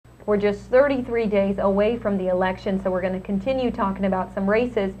We're just 33 days away from the election, so we're going to continue talking about some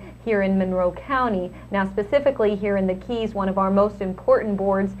races here in Monroe County. Now, specifically here in the Keys, one of our most important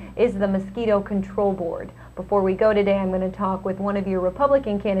boards is the Mosquito Control Board. Before we go today, I'm going to talk with one of your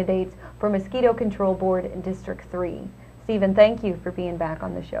Republican candidates for Mosquito Control Board in District 3. Stephen, thank you for being back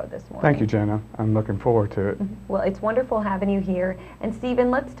on the show this morning. Thank you, Jenna. I'm looking forward to it. Well, it's wonderful having you here. And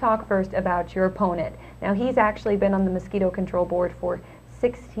Stephen, let's talk first about your opponent. Now, he's actually been on the Mosquito Control Board for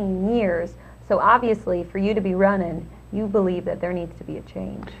 16 years. So obviously, for you to be running, you believe that there needs to be a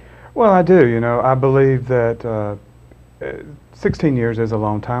change. Well, I do. You know, I believe that 16 years is a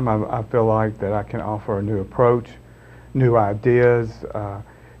long time. I feel like that I can offer a new approach, new ideas.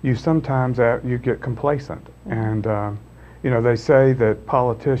 You sometimes you get complacent. And you know, they say that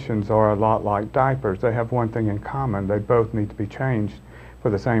politicians are a lot like diapers. They have one thing in common. They both need to be changed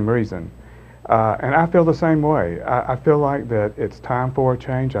for the same reason. And I feel the same way. I feel like that it's time for a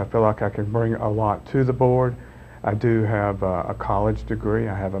change. I feel like I can bring a lot to the board. I do have a college degree.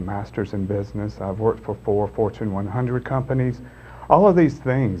 I have a master's in business. I've worked for 4 Fortune 100 companies. All of these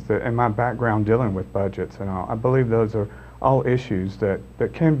things that in my background dealing with budgets and all, I believe those are all issues that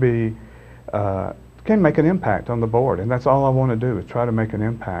can be can make an impact on the board, and that's all I want to do is try to make an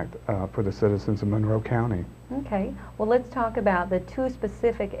impact for the citizens of Monroe County. Okay, well, let's talk about the 2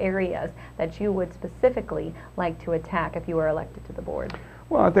 specific areas that you would specifically like to attack if you were elected to the board.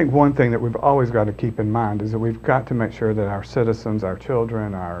 Well, I think one thing that we've always got to keep in mind is that we've got to make sure that our citizens, our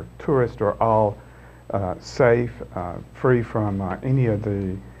children, our tourists are all safe, free from any of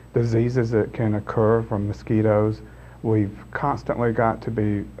the diseases that can occur from mosquitoes. We've constantly got to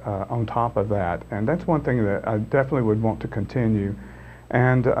be on top of that, and that's one thing that I definitely would want to continue.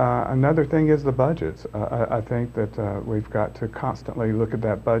 And another thing is the budgets. I think that we've got to constantly look at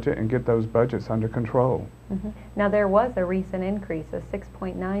that budget and get those budgets under control. Now, there was a recent increase, a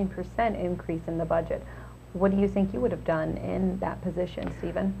 6.9% increase in the budget. What do you think you would have done in that position,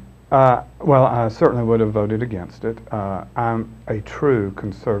 Stephen? Well, I certainly would have voted against it. I'm a true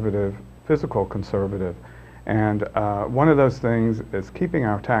conservative, fiscal conservative. And one of those things is keeping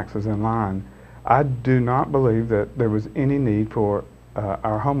our taxes in line. I do not believe that there was any need for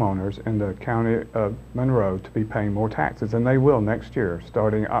our homeowners in the county of Monroe to be paying more taxes, and they will next year.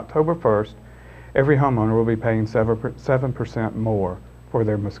 Starting October 1st, every homeowner will be paying 7% more for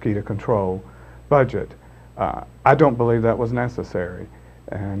their mosquito control budget. I don't believe that was necessary,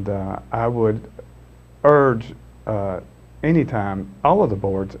 and I would urge anytime all of the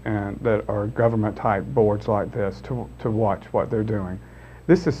boards and that are government type boards like this to watch what they're doing.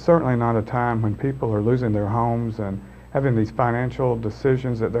 This is certainly not a time when people are losing their homes and having these financial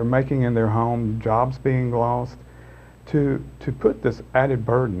decisions that they're making in their home, jobs being lost, to put this added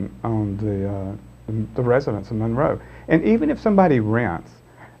burden on the residents of Monroe. And even if somebody rents,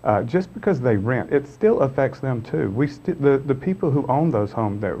 just because they rent, it still affects them too. The people who own those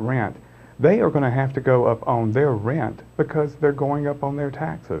homes that rent, they are going to have to go up on their rent because they're going up on their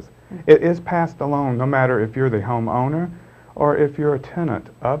taxes. It is passed along no matter if you're the homeowner or if you're a tenant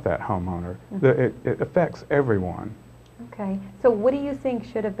of that homeowner. It affects everyone. Okay, so what do you think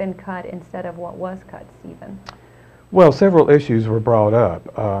should have been cut instead of what was cut, Stephen? Well, several issues were brought up.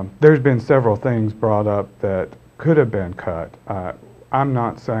 There's been several things brought up that could have been cut. I'm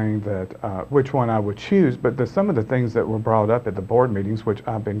not saying that which one I would choose, but some of the things that were brought up at the board meetings, which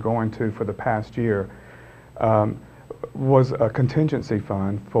I've been going to for the past year, was a contingency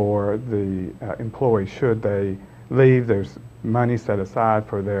fund for the employees should they leave. There's money set aside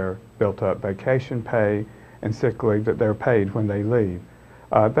for their built-up vacation pay and sick leave that they're paid when they leave.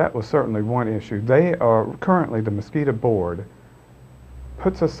 That was certainly one issue. They are currently, the mosquito board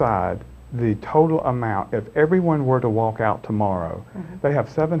puts aside the total amount. If everyone were to walk out tomorrow, they have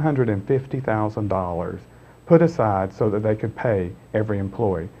 $750,000 put aside so that they could pay every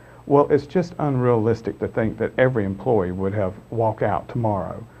employee. Well, it's just unrealistic to think that every employee would have walk out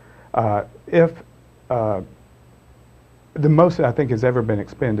tomorrow. If the most I think has ever been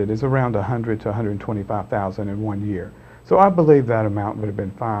expended is around $100,000 to $125,000 in 1 year. So I believe that amount would have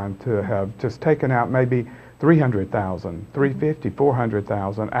been fine to have just taken out maybe $300,000, $350,000,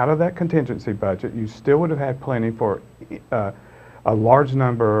 $400,000 out of that contingency budget. You still would have had plenty for a large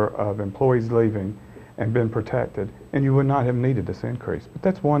number of employees leaving and been protected, and you would not have needed this increase. But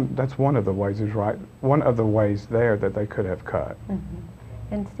that's one of the ways is right. One of the ways there that they could have cut.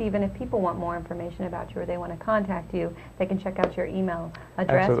 And Stephen, if people want more information about you or they want to contact you, they can check out your email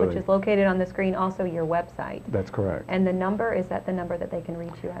address, Absolutely. which is located on the screen, also your website. That's correct. And the number, is that the number that they can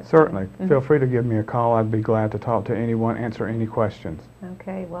reach you at? Certainly. Feel free to give me a call. I'd be glad to talk to anyone, answer any questions.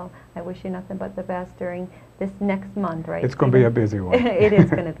 Okay, well, I wish you nothing but the best during this next month, right? It's going to be a busy one. It is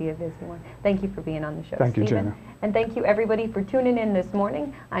going to be a busy one. Thank you for being on the show, Thank you, Stephen. Jenna. And thank you, everybody, for tuning in this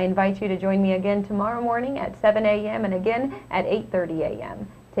morning. I invite you to join me again tomorrow morning at 7 a.m. and again at 8:30 a.m.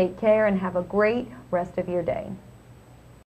 Take care and have a great rest of your day.